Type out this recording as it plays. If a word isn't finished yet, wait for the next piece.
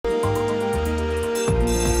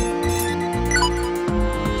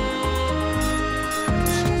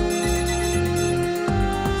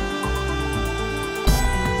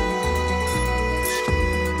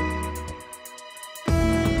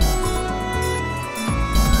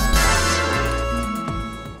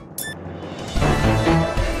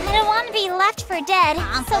are dead,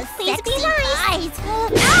 so please be nice.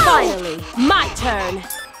 Finally, my turn.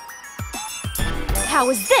 How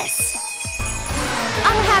is this?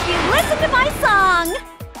 I'll have you listen to my song.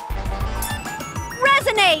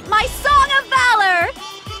 Resonate, my song of valor.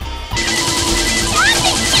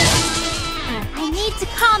 I need to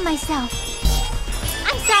calm myself.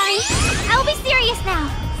 I'm sorry. I'll be serious now.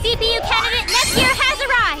 CPU candidate Neptunia has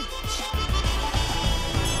arrived.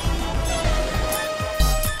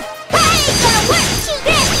 Hey, gonna work to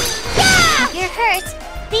this. Yeah! If you're hurt,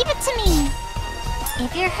 leave it to me.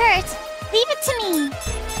 If you're hurt, leave it to me.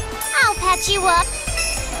 I'll patch you up.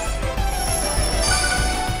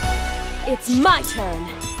 It's my turn.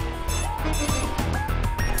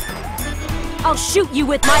 I'll shoot you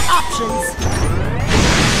with my options.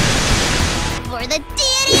 For the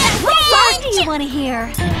deity of what song do you want to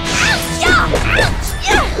hear? Ouch! Ouch!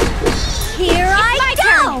 Here I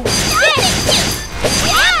go!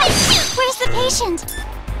 Where's the patient?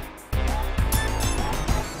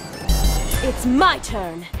 It's my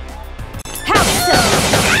turn. How so?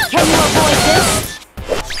 Can you avoid this?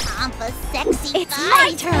 Compa sexy. It's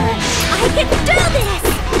my turn. I can do this.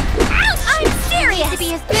 Ouch! I'm serious. To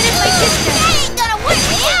be as good as my sister. That ain't gonna work.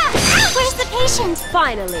 Yeah. Where's the patient?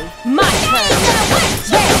 Finally, my turn.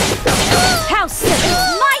 There. How simple.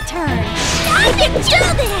 It's my turn. I can do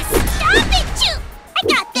this. Stop it, you. I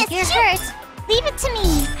got this. If you're hurt, leave it to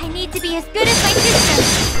me. I need to be as good as my sister.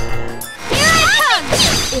 Here I come.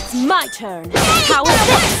 It's my turn. How is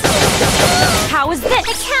this? How is this?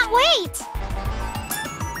 I can't wait.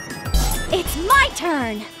 It's my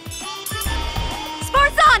turn.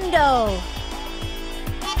 Sforzando.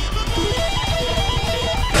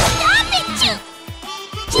 Stop it, you.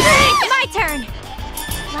 It's my turn.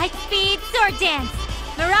 Light speed sword dance.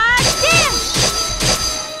 Mirage dance.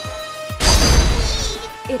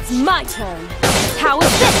 It's my turn. How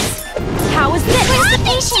is this? How is this? Where's the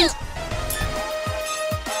patient?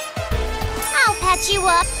 I'll patch you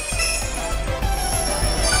up.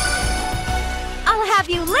 I'll have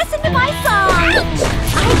you listen to my song. I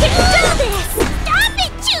can do this. Stop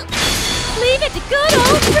it, you. Leave it to good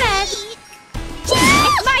old Fred. It's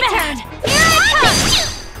my turn. Here I come.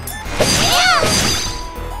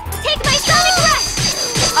 Take my sonic rush.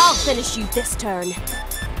 I'll finish you this turn.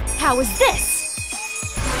 How is this?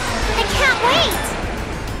 I can't wait.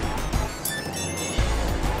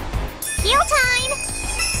 Heal time.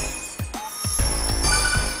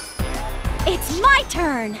 It's my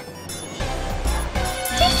turn.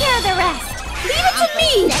 Take care of the rest. Leave it to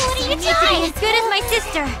me. You need to be as good as my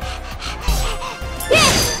sister.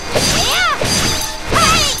 This. Yeah. I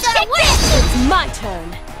ain't gonna win. It's my turn.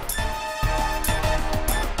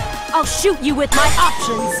 I'll shoot you with my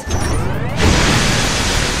options.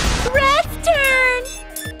 Red's turn.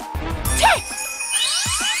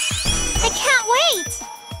 I can't wait.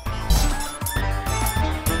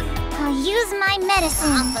 I'll use my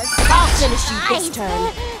medicine. I'll finish you this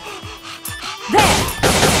turn. There!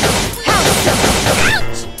 How simple!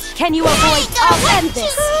 Ouch! Can you avoid? I'll end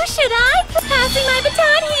this! Who should I? Passing my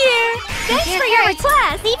baton here! Thanks for your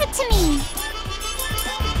request! Leave it to me!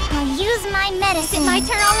 I'll use my medicine. Is it my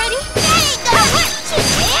turn already? That ain't gonna work!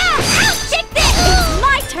 Yeah! Ouch! Take this! It's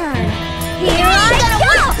my turn! Here I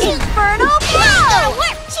go! Infernal blow!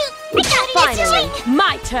 I got it! Finally,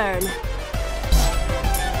 my turn!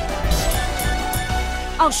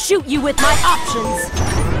 I'll shoot you with my options!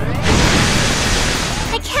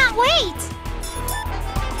 I can't wait!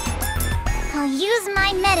 I'll use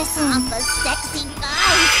my medicine. I'm a sexy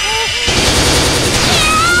guy.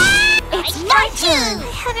 It's my turn! I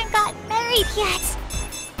haven't gotten married yet.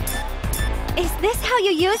 Is this how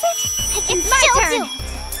you use it? It's my turn!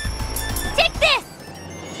 Take this!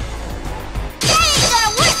 That ain't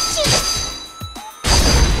gonna work!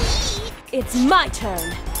 It's my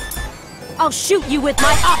turn. I'll shoot you with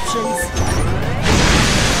my options.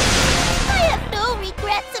 I have no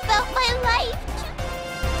regrets about my life.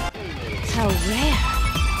 How rare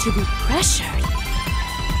to be pressured.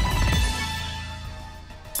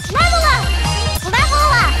 Level up! Level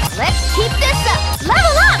up! Let's keep this